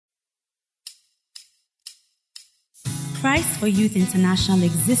Christ for Youth International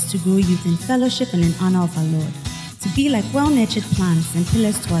exists to grow youth in fellowship and in honor of our Lord, to be like well-nurtured plants and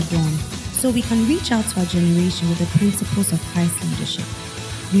pillars to adorn, so we can reach out to our generation with the principles of Christ's leadership.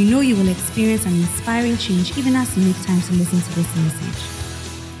 We know you will experience an inspiring change even as you make time to listen to this message.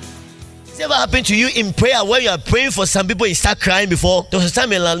 Has it ever happened to you in prayer where you are praying for some people and you start crying before? There was a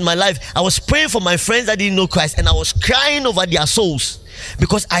time in my life I was praying for my friends that didn't know Christ and I was crying over their souls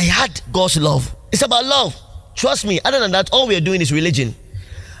because I had God's love. It's about love. Trust me. Other than that, all we are doing is religion.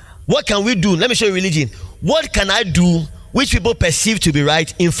 What can we do? Let me show you religion. What can I do which people perceive to be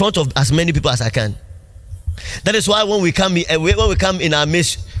right in front of as many people as I can? That is why when we come in our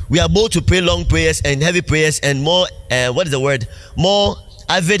midst, we are bold to pray long prayers and heavy prayers and more more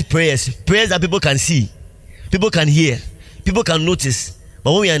avid prayers that people can see, people can hear, people can notice.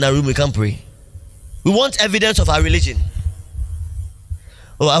 But when we are in a room, we can't pray. We want evidence of our religion.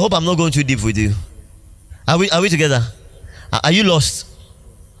 Oh, I hope I'm not going too deep with you. Are we together? Are you lost?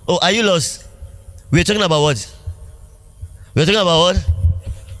 Oh, are you lost? We're talking about what? We're talking about what?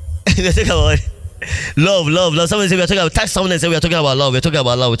 We're talking about what? Love. Someone say we are talking about. Touch someone and say we are talking about love. We're talking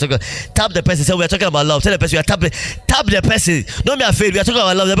about love. Tap the person. Say we are talking about love. Tell the person we are tap the person. Don't be afraid. We are talking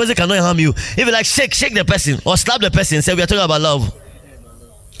about love. The person cannot harm you. If you like, shake the person or slap the person. Say we are talking about love.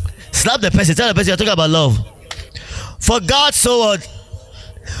 Slap the person. Tell the person we are talking about love. For God so what?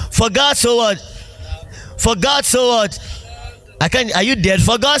 For God so what? For God so what? Are you dead?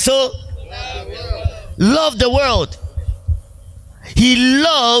 For God so loved the world. He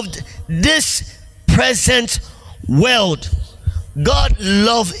loved this present world. God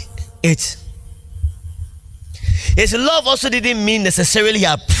loved it. His love also didn't mean necessarily he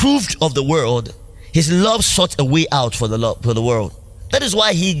approved of the world. His love sought a way out for the world. That is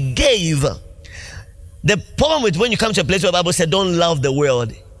why he gave. The problem with when you come to a place where the Bible said don't love the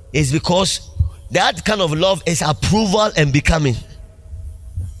world is because that kind of love is approval and becoming.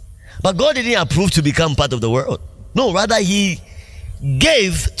 But God didn't approve to become part of the world. No, rather he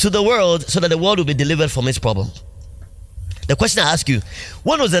gave to the world so that the world will be delivered from its problem. The question I ask you,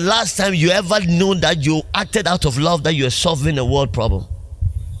 when was the last time you ever known that you acted out of love, that you are solving a world problem?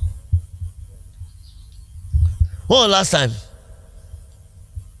 When was the last time?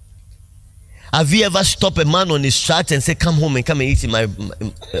 Have you ever stopped a man on his tracks and said, come home and come and eat my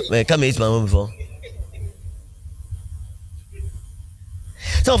home before?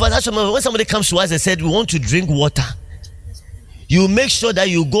 Some of us, when somebody comes to us and said, we want to drink water, you make sure that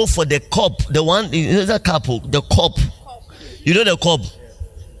you go for the cup, the one, the cup. You know the cup.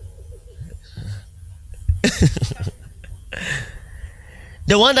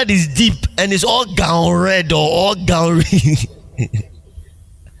 The one that is deep and is all gown red or all gown red.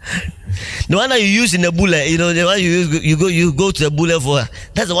 The one that you use in the bullet, the one you go to the bullet for.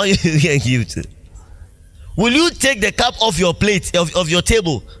 That's the one you can give to. Will you take the cup off your plate, of your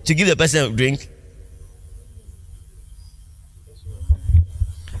table, to give the person a drink?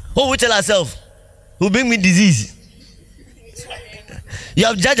 What will we tell ourselves? Who bring me disease? You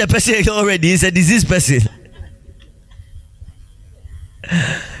have judged a person already. He's a diseased person.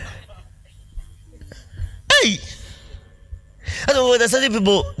 Hey! I don't know. There's some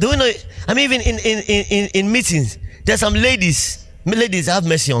people. Do we know? I mean, even in meetings, there's some ladies. Ladies, have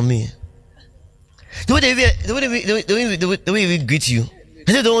mercy on me. The way they greet you.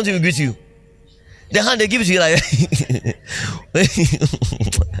 I just don't want to greet you. The hand they give to you like.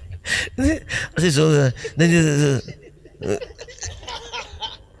 I say so.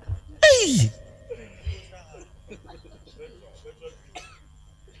 Hey.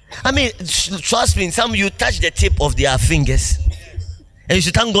 I mean, trust me. Some you touch the tip of their fingers, and you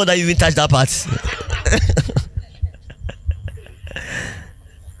should thank God that you even touch that part.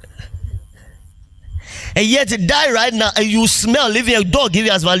 And yet, die right now, and you smell living a dog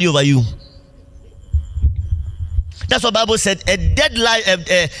giving us value over you. That's what the Bible said.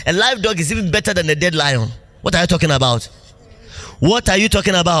 A live dog is even better than a dead lion. What are you talking about? What are you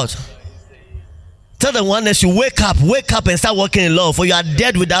talking about? Tell the one that you wake up and start walking in love, for you are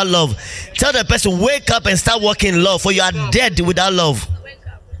dead without love. Tell the person, wake up and start walking in love, for you are dead without love.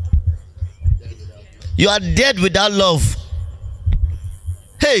 You are dead without love.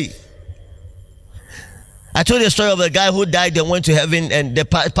 Hey, I told you a story of a guy who died and went to heaven, and the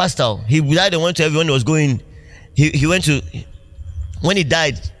pastor, he died and went to heaven when he was going. He went to, when he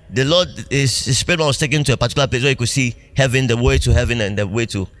died, the Lord, his spirit was taken to a particular place where he could see heaven, the way to heaven and the way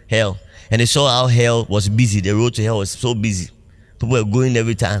to hell. And he saw how hell was busy. The road to hell was so busy. People were going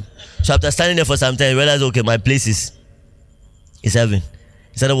every time. So after standing there for some time, he realized, okay, my place is heaven.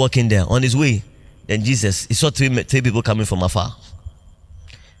 He started walking there. On his way, then Jesus, he saw three people coming from afar.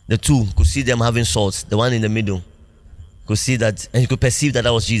 The two could see them having swords. The one in the middle could see that, and he could perceive that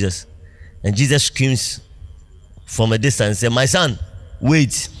was Jesus. And Jesus screams from a distance, say, my son,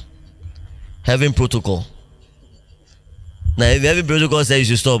 wait. Heaven protocol. Now, if heaven protocol says you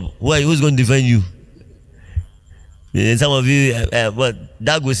should stop, who's going to defend you? And some of you, but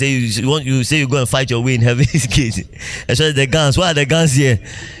that will say you say you go and fight your way in heaven's gate. Especially the guns. What are the guns here?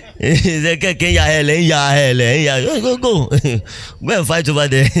 Go and fight over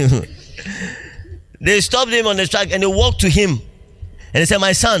there. They stopped him on the track and they walked to him and they said,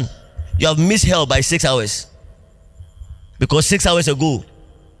 my son, you have missed hell by 6 hours. Because 6 hours ago,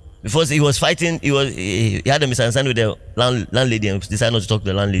 before he was fighting, he had a misunderstanding with the landlady and decided not to talk to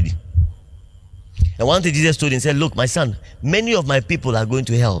the landlady. And one thing Jesus told him, said, look, my son, many of my people are going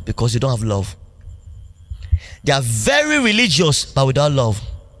to hell because they don't have love. They are very religious but without love.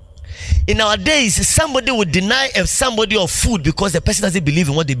 In our days, somebody would deny somebody of food because the person doesn't believe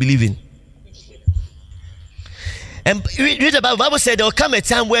in what they believe in. And read about the Bible said there will come a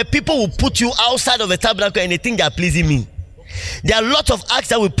time where people will put you outside of the tabernacle and they think they are pleasing me. There are a lot of acts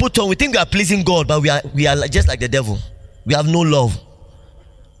that we put on. We think we are pleasing God, but we are just like the devil. We have no love.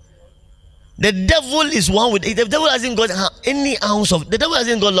 The devil is one with it. The devil hasn't got any ounce of. The devil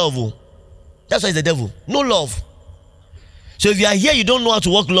hasn't got love. That's why it's the devil. No love. So if you are here, you don't know how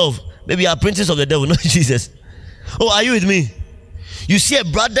to walk love. Maybe you are apprentice of the devil, not Jesus. Oh, are you with me? You see a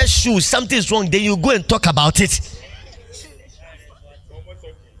brother's shoe, something is wrong, then you go and talk about it.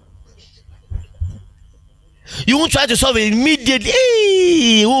 You won't try to solve it immediately.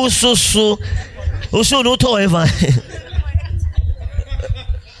 Hey, no to ever.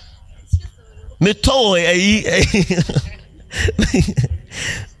 Me to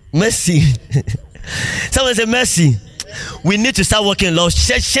mercy. Someone say mercy. We need to start working in love.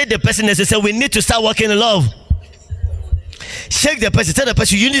 Shake the person and say we need to start working in love. Shake the person. Tell the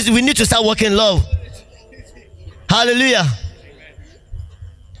person we need to start working in love. Hallelujah.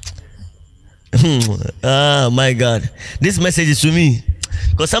 Oh my God, this message is to me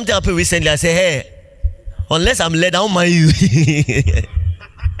because something happened recently. I say, hey, unless I'm led, I don't mind you.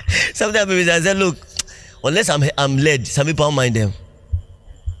 Something happened recently. I said, look, unless I'm led, some people I don't mind them.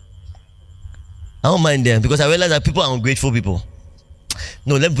 I don't mind them because I realize that people are ungrateful people.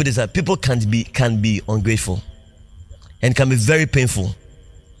 No, let me put this up. People can be ungrateful and can be very painful.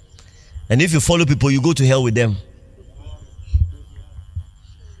 And if you follow people, you go to hell with them.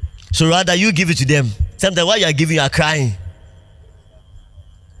 So rather you give it to them. Sometimes while you are giving, you are crying.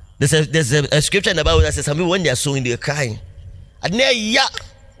 There's a scripture in the Bible that says some people when they are sowing, they are crying. But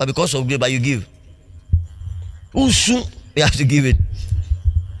because of but you give. You have to give it.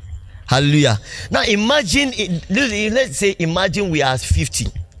 Hallelujah. Now imagine, let's say imagine we are 50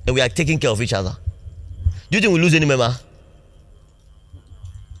 and we are taking care of each other. Do you think we'll lose any member?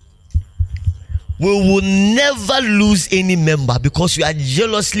 We will never lose any member because we are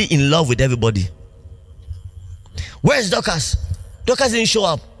jealously in love with everybody. Where's Dorcas? Dorcas didn't show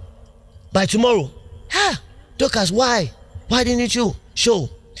up. By tomorrow. Dorcas, why? Why didn't you show?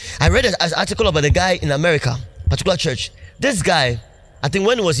 I read an article about a guy in America, particular church. This guy, I think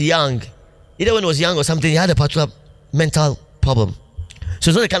when he was young, either when he was young or something, he had a particular mental problem. So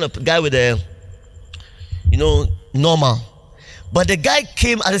it's not the kind of guy with a, normal. But the guy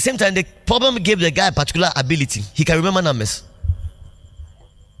came at the same time. The problem gave the guy a particular ability. He can remember numbers.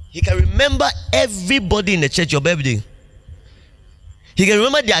 He can remember everybody in the church, your birthday. He can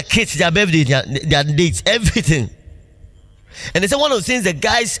remember their kids, their birthday, their dates, everything. And they say one of the things the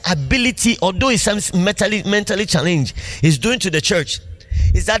guy's ability, although he's mentally challenged, is doing to the church,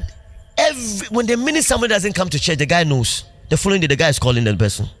 is that when the minute somebody doesn't come to church, the guy knows. The following day, the guy is calling that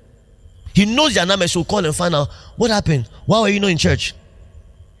person. He knows their number, so he'll call and find out what happened. Why were you not in church?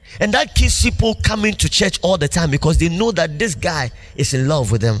 And that keeps people coming to church all the time because they know that this guy is in love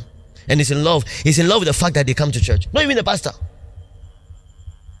with them. And he's in love with the fact that they come to church. Not even the pastor.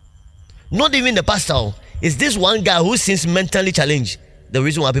 Not even the pastor. It's this one guy who seems mentally challenged. The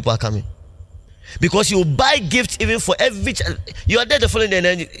reason why people are coming. Because you buy gifts even for every child. You are there the following day and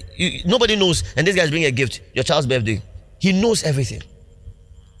then nobody knows. And this guy's bringing a gift. Your child's birthday. He knows everything.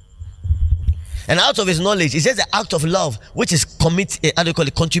 And out of his knowledge, it's just the act of love which is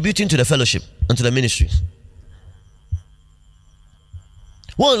contributing to the fellowship and to the ministry.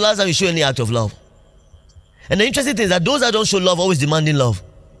 When was the last time you show any act of love? And the interesting thing is that those that don't show love always demanding love.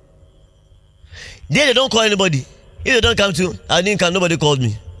 They don't call anybody. If they don't come to, I didn't come, nobody called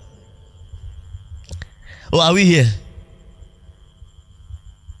me. Oh, are we here?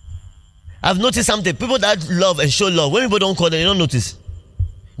 I've noticed something. People that love and show love, when people don't call them, they don't notice.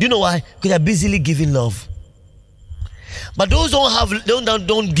 Do you know why? Because they're busily giving love. But those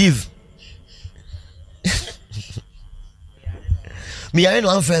don't give. Me, I know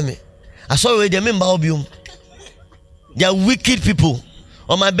I'm friend. I saw where they mean they are wicked people.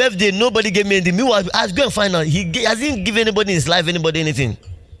 On my birthday, nobody gave me anything. Me, I was going to find out. He hasn't given anybody in his life, anybody anything.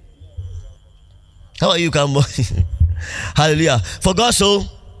 How are you, Kambo? Hallelujah. For God so,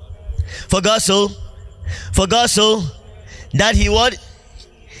 that he what?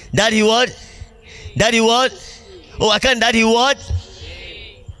 Oh, I can't. That he what?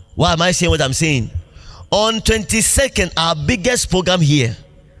 Why am I saying what I'm saying? On 22nd, our biggest program here,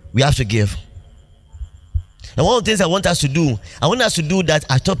 we have to give. And one of the things I want us to do that.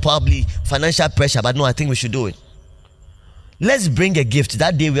 I thought probably financial pressure, but no, I think we should do it. Let's bring a gift.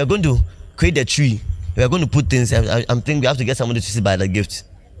 That day we are going to create a tree. We are going to put things. I'm thinking we have to get somebody to sit by the gift.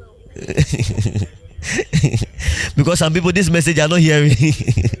 Because some people, this message are not hearing.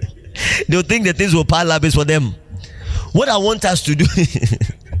 They'll think the things will pile up is for them. What I want us to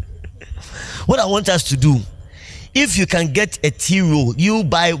do, if you can get a tea roll, you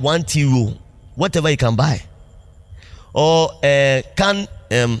buy one tea roll, whatever you can buy. Or please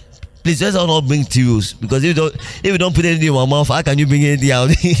let's not bring tea rolls, because if you don't put anything in my mouth, how can you bring anything out?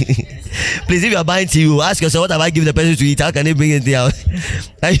 Please, if you are buying tea roll, ask yourself, what have I given the person to eat? How can they bring anything out?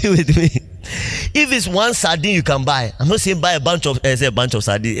 Are you with me? If it's one sardine you can buy, I'm not saying buy a bunch of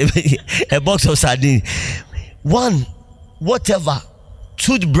sardines, a box of sardines. One, whatever,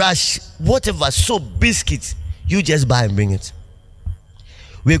 toothbrush, whatever, soap, biscuits, you just buy and bring it.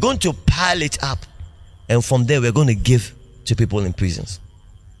 We're going to pile it up, and from there we're going to give to people in prisons.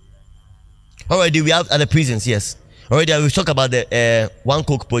 Already we have at the prisons, yes. Already we've talked about the One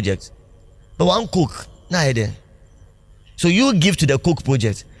Coke project. But One Coke, nah there. So you give to the Coke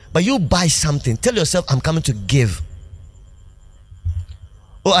project, but you buy something. Tell yourself, I'm coming to give.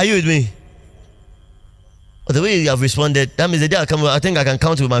 Oh, are you with me? Oh, the way you have responded, that means the day I come, I think I can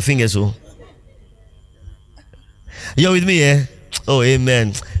count with my fingers. So you're with me, eh? Oh,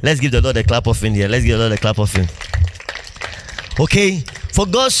 amen. Let's give the Lord a clap offering here. Let's give the Lord a clap offering. Okay. For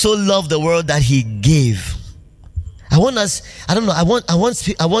God so loved the world that he gave. I want us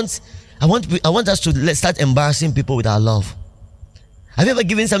to start embarrassing people with our love. Have you ever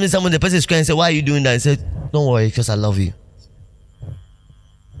given something to someone, the person is crying and say, why are you doing that? And say, don't worry, because I love you.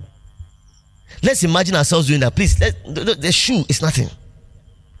 Let's imagine ourselves doing that. Please, the shoe is nothing.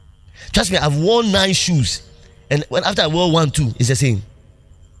 Trust me, I've worn 9 shoes. And after I wore 1, 2, it's the same.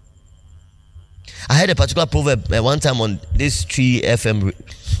 I heard a particular proverb one time on this 3 FM.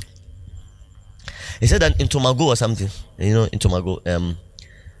 He said that in Tomago or something, in Tomago,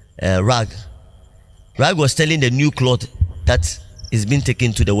 Rag was telling the new cloth that is being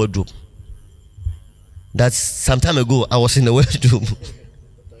taken to the wardrobe. That's some time ago. I was in the wardrobe.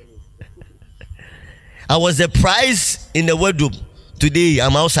 I was the prize in the wardrobe. Today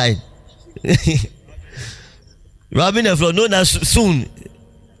I'm outside. Rubbing the floor. No, now soon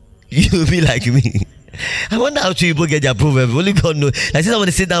you'll be like me. I wonder how people get their proverb. Only God knows. I see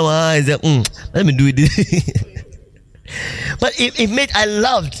somebody sit down and say, let me do it. But I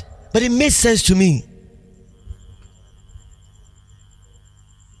loved, but it made sense to me.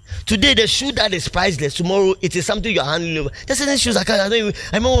 Today, the shoe that is priceless, tomorrow it is something you're handling over. There's certain shoes I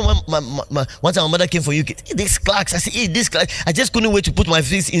remember one time my mother came for you. These Clarks. I said, this Clarks. I just couldn't wait to put my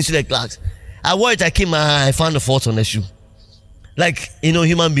face into the Clarks. I wore it, I found the fault on the shoe. Like,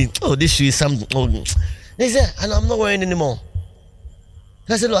 human being. Oh, this shoe is something. Oh. They said, and I'm not wearing it anymore.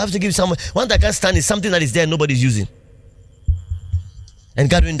 And I said, I have to give someone. One that I can't stand is something that is there and nobody's using. And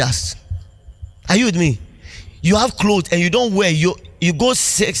gathering dust. Are you with me? You have clothes and you don't wear. You go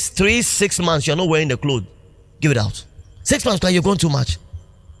 6 months, you're not wearing the clothes. Give it out. 6 months, you're going too much.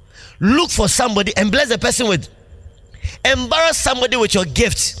 Look for somebody and bless the person with. Embarrass somebody with your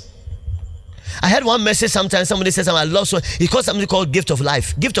gift. I had one message sometimes, somebody says, I love so. He called something called gift of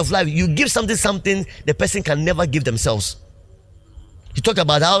life. Gift of life, you give something the person can never give themselves. He talked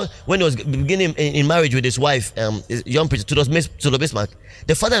about how when he was beginning in marriage with his wife, his young preacher, to the Bismarck,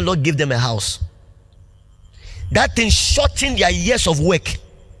 the father-in-law gave them a house. That thing shortened their years of work.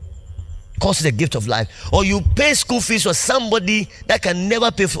 Causes a gift of life. Or you pay school fees for somebody that can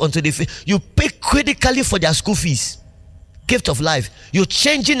never pay until they fee. You pay critically for their school fees. Gift of life. You're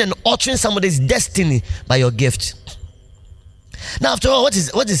changing and altering somebody's destiny by your gift. Now, after all, what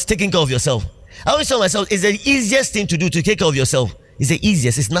is taking care of yourself? I always tell myself, it's the easiest thing to do to take care of yourself. It's the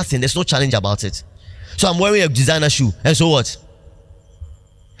easiest. It's nothing. There's no challenge about it. So I'm wearing a designer shoe. And so what?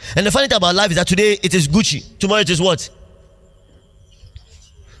 And the funny thing about life is that today it is Gucci. Tomorrow it is what?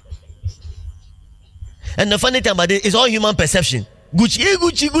 And the funny thing about it is all human perception. Gucci.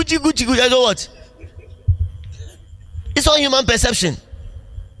 I know what? It's all human perception.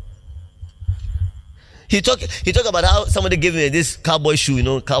 He talk about how somebody gave me this cowboy shoe,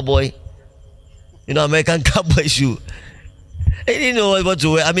 American cowboy shoe. He didn't know what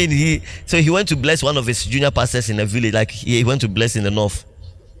to wear. I mean, he went to bless one of his junior pastors in a village. Like he went to bless in the north.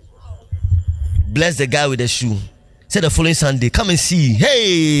 Bless the guy with the shoe. Said the following Sunday, come and see.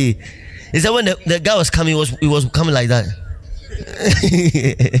 Hey, he said when the guy was coming, he was coming like that.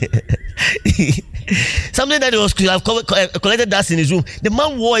 Something that he was collected dust in his room. The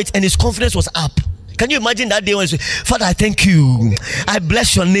man wore it and his confidence was up. Can you imagine that day when he said, Father, I thank you. I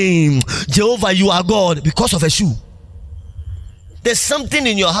bless your name. Jehovah, you are God, because of a shoe. There's something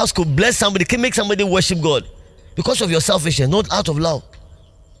in your house could bless somebody, can make somebody worship God because of your selfishness, not out of love.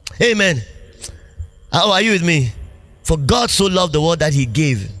 Amen. How are you with me? For God so loved the world that he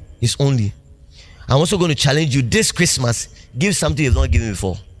gave his only. I'm also going to challenge you this Christmas. Give something you've not given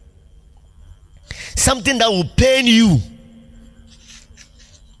before. Something that will pain you.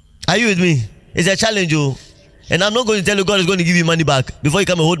 Are you with me? It's a challenge, oh. And I'm not going to tell you God is going to give you money back before you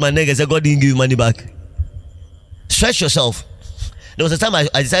come and hold my neck and say God didn't give you money back. Stretch yourself. There was a time I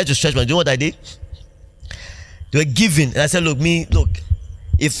decided to stretch my. Do you know what I did? They were giving, and I said, look,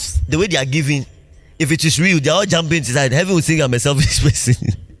 if the way they are giving, if it is real, they are all jumping inside. Heaven will think I'm a selfish person.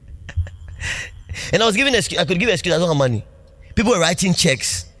 And I was giving excuse. I could give an excuse. I don't have money. People were writing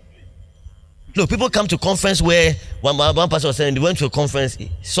checks. Look, people come to conference where one pastor was saying they went to a conference,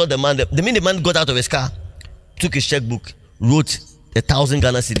 saw the man. The minute the man got out of his car, took his checkbook, wrote 1,000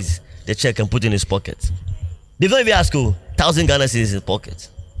 Ghana cedis, the check, and put it in his pocket. They don't even ask, 1,000 Ghana cedis in his pocket.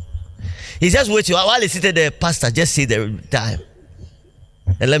 He just waited while he seated there. Pastor, just say the time,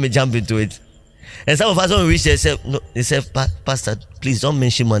 and let me jump into it. And some of us when we reached there, they said, Pastor, please don't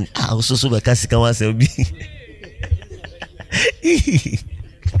mention money. Also so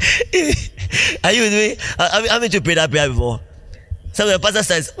Are you with me? I meant to pray that prayer before. Some of the pastor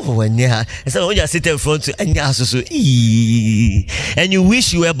says, and so when you are sitting in front and you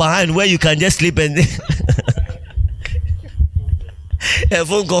wish you were behind where you can just sleep and a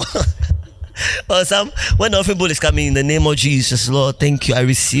phone call. Or when the offering bowl is coming, in the name of Jesus, Lord, thank you. I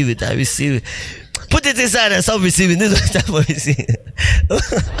receive it. Put it inside and stop receiving. This is what time for receiving.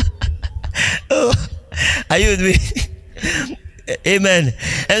 Are you with me? Amen.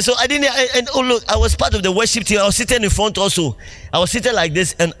 And so I didn't, and look, I was part of the worship team. I was sitting in front also. I was sitting like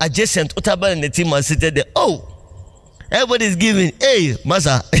this, and adjacent, Otaba and the team was sitting there. Oh, everybody's giving. Hey,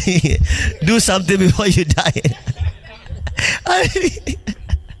 Master, do something before you die.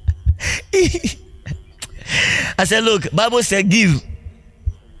 I said, look, Bible said give.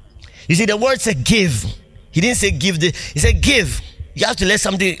 You see, the word said give. He didn't say give. He said give. You have to let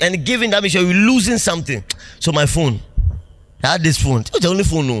something, and giving, that means you're losing something. So my phone, I had this phone. It was the only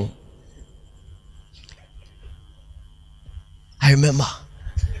phone, no. I remember.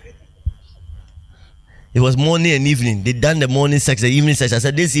 It was morning and evening. They done the morning sex, the evening sex. I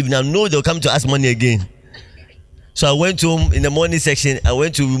said, this evening, I know they'll come to ask money again. So I went home in the morning section. I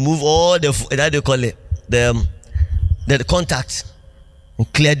went to remove all the, how do you call it? The contacts.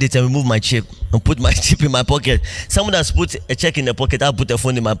 And cleared it and removed my chip. And put my chip in my pocket. Someone has put a check in the pocket. I'll put a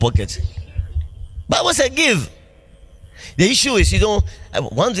phone in my pocket. Bible said give. The issue is,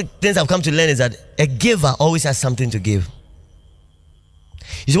 one of the things I've come to learn is that a giver always has something to give.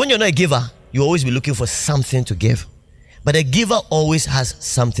 You see, when you're not a giver, you always be looking for something to give. But a giver always has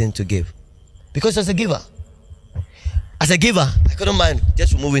something to give. Because as a giver, I couldn't mind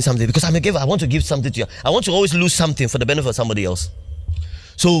just removing something because I'm a giver. I want to give something to you. I want to always lose something for the benefit of somebody else.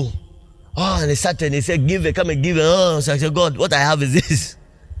 So, and they sat and they said, give it, come and give it. So I said, God, what I have is this.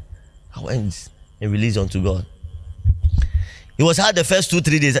 I went and released unto God. It was hard the first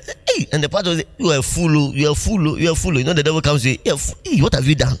 2-3 days. Hey, and the part was, you are a fool, you are a fool, you are a fool. You know, the devil comes to you, hey, what have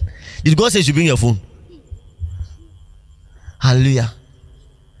you done? Did God say you should bring your phone? Hallelujah.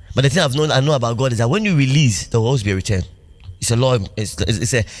 But the thing I know about God is that when you release, there will always be a return. It's a law,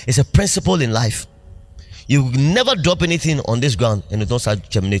 it's a principle in life. You will never drop anything on this ground and it will not start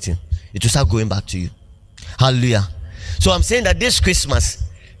germinating. It will start going back to you. Hallelujah. So I'm saying that this Christmas,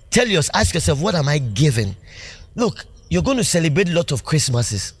 ask yourself, what am I giving? Look, you're going to celebrate a lot of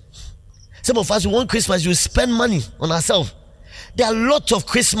Christmases. Some of us, one Christmas, you spend money on ourselves. There are a lot of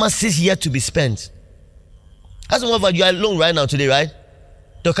Christmases yet to be spent. As some of you are alone right now today, right?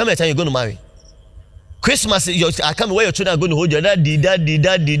 There'll come a time you're going to marry. Christmas, I come where your children are going to hold your daddy.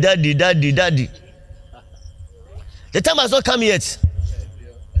 The time has not come yet.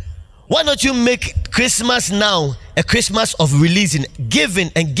 Why don't you make Christmas now a Christmas of releasing, giving,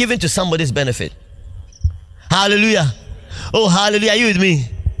 and giving to somebody's benefit? Hallelujah. Oh, hallelujah. Are you with me?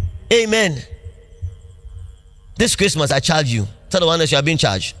 Amen. This Christmas, I charge you. Tell the one that you are being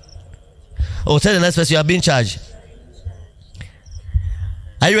charged. Oh, tell the next person you are being charged.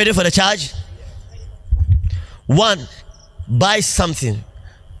 Are you ready for the charge? 1, buy something.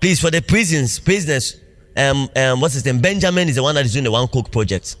 Please, for the prisoners, what's his name? Benjamin is the one that is doing the One Coke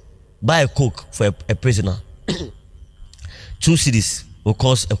project. Buy a Coke for a prisoner. 2 cedis will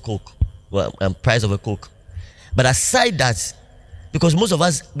cost a Coke, price of a Coke. But aside that, because most of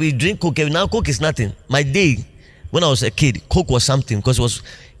us, we drink Coke, now Coke is nothing. My day, when I was a kid, Coke was something, because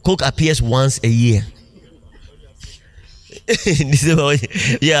Coke appears once a year.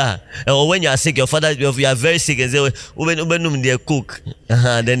 Yeah, or when you are sick, your father, if you are very sick, and say, "Uben their Coke,"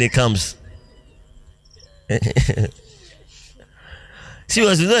 then it comes.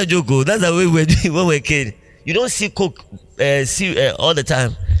 Seriously, not a joke. That's the way we're doing when we're kids. You don't see Coke all the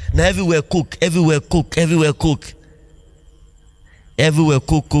time. Now everywhere Coke, everywhere Coke, everywhere Coke, everywhere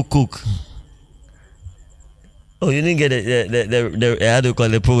Coke. Oh, you didn't get the how do you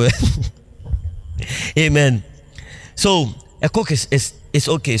call it, program? Amen. So a Coke is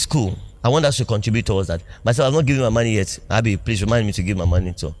okay, it's cool. I want us to contribute towards that. Myself, I'm not giving my money yet. Abby, please remind me to give my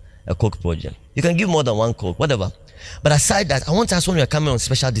money to a Coke project. You can give more than 1 Coke, whatever. But aside that, I want us, when we are coming on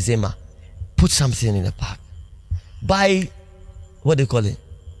special December, put something in the pack. Buy, what do you call it?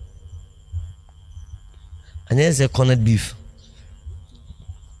 And there's a corned beef.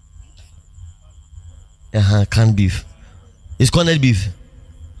 Canned beef. It's corned beef.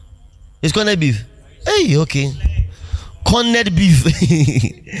 It's corned beef. Hey, okay. Corned beef.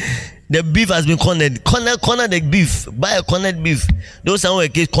 The beef has been cornered. Corner the beef. Buy a corned beef. Those are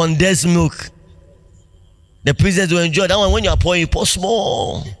like condensed milk. The prisoners will enjoy that one. When you are pouring, you pour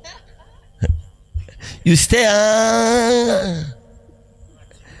small. You stay.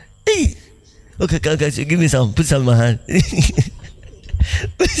 Hey. Okay, give me some. Put some in my hand.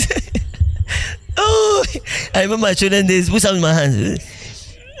 Oh, I remember my children days. Put some in my hand.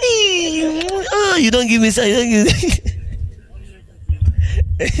 Oh, you don't give me some. You don't give me.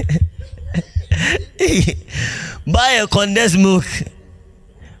 Buy a condensed milk.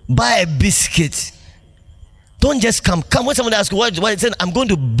 Buy a biscuit. Don't just come. When somebody asks you what said, I'm going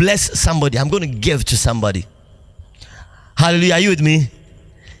to bless somebody. I'm going to give to somebody. Hallelujah. Are you with me?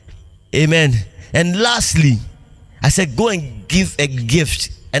 Amen. And lastly, I said go and give a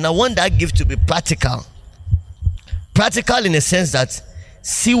gift. And I want that gift to be practical. Practical in the sense that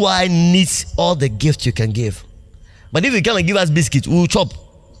CY needs all the gifts you can give. But if you come and give us biscuits, we will chop.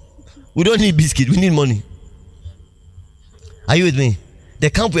 We don't need biscuit, we need money. Are you with me? The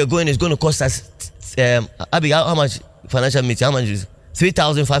camp we are going is going to cost us Abby, how much financial meeting? How much is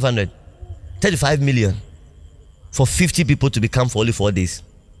 3,500? 35 million for 50 people to become for only 4 days.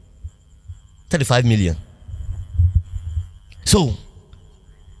 35 million. So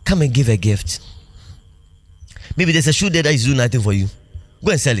come and give a gift. Maybe there's a shoe there that is doing nothing for you.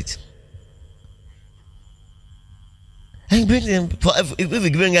 Go and sell it. And bring them. If we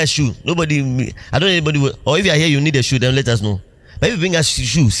bring a shoe, nobody, I don't know anybody will, or if you are here, you need a shoe, then let us know. But if you bring a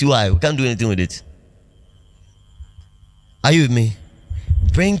shoe, see why? We can't do anything with it. Are you with me?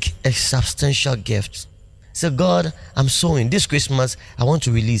 Bring a substantial gift. Say, God, I'm sowing. This Christmas, I want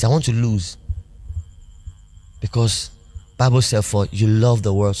to release, I want to lose. Because Bible said, for you love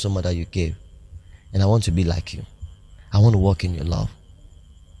the world so much that you gave. And I want to be like you. I want to walk in your love.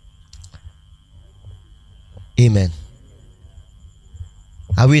 Amen.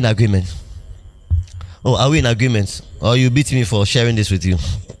 Are we in agreement? Oh, are we in agreement? Or you beat me for sharing this with you?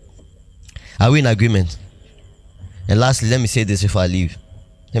 Are we in agreement? And lastly, let me say this before I leave.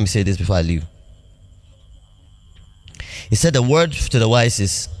 He said the word to the wise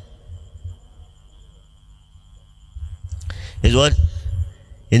is what?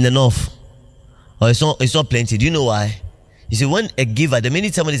 In the north. Or it's not plenty. Do you know why? You see, when a giver, the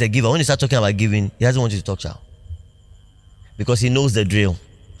minute somebody is a giver, when you start talking about giving, he doesn't want you to talk, child. Because he knows the drill.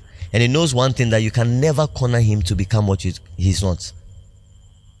 And he knows one thing, that you can never corner him to become what he's not.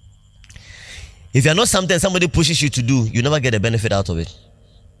 If you're not something somebody pushes you to do, you never get a benefit out of it.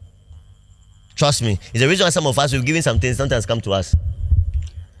 Trust me. It's the reason why some of us, we've given some things, sometimes come to us.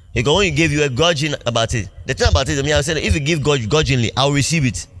 He can only give you a grudging about it. The thing about it, I mean, I said, if you give grudgingly, I'll receive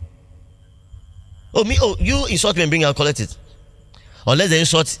it. You insult me and bring, I'll collect it. Unless the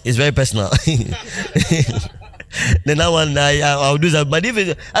insult is very personal. Then that one, I'll do that. But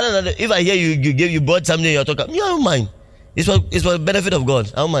if I hear you brought something, you're talking, I don't mind. It's for the benefit of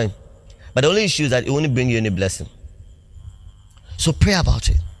God. I don't mind. But the only issue is that it won't bring you any blessing. So pray about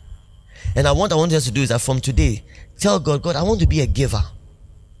it. And I want us to do is that from today, tell God, I want to be a giver.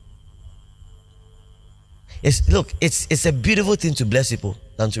 It's a beautiful thing to bless people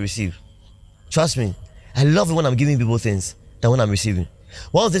than to receive. Trust me. I love it when I'm giving people things than when I'm receiving.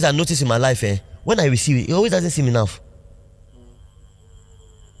 One of the things I noticed in my life, when I receive it always doesn't seem enough.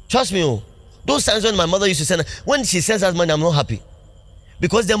 Trust me, those times when my mother used to send, when she sends us money, I'm not happy.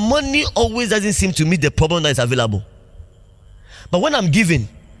 Because the money always doesn't seem to meet the problem that is available. But when I'm giving,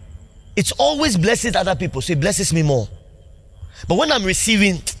 it's always blesses other people, so it blesses me more. But when I'm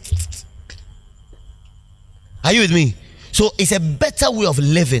receiving, are you with me? So it's a better way of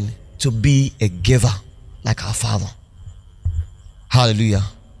living to be a giver like our Father. Hallelujah.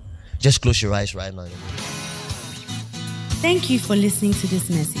 Just close your eyes right now. Thank you for listening to this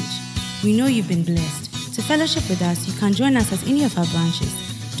message. We know you've been blessed. To fellowship with us, you can join us at any of our branches: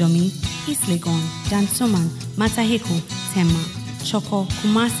 Domi, East Legon, Dansoman, Mataheko, Tema, Choko,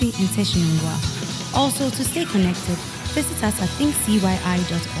 Kumasi, and Teshinungwa. Also, to stay connected, visit us at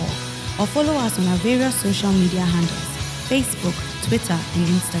thinkcyi.org or follow us on our various social media handles: Facebook, Twitter, and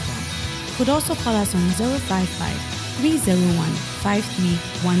Instagram. You could also call us on 055 301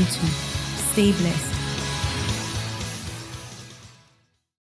 5312. Stay blessed.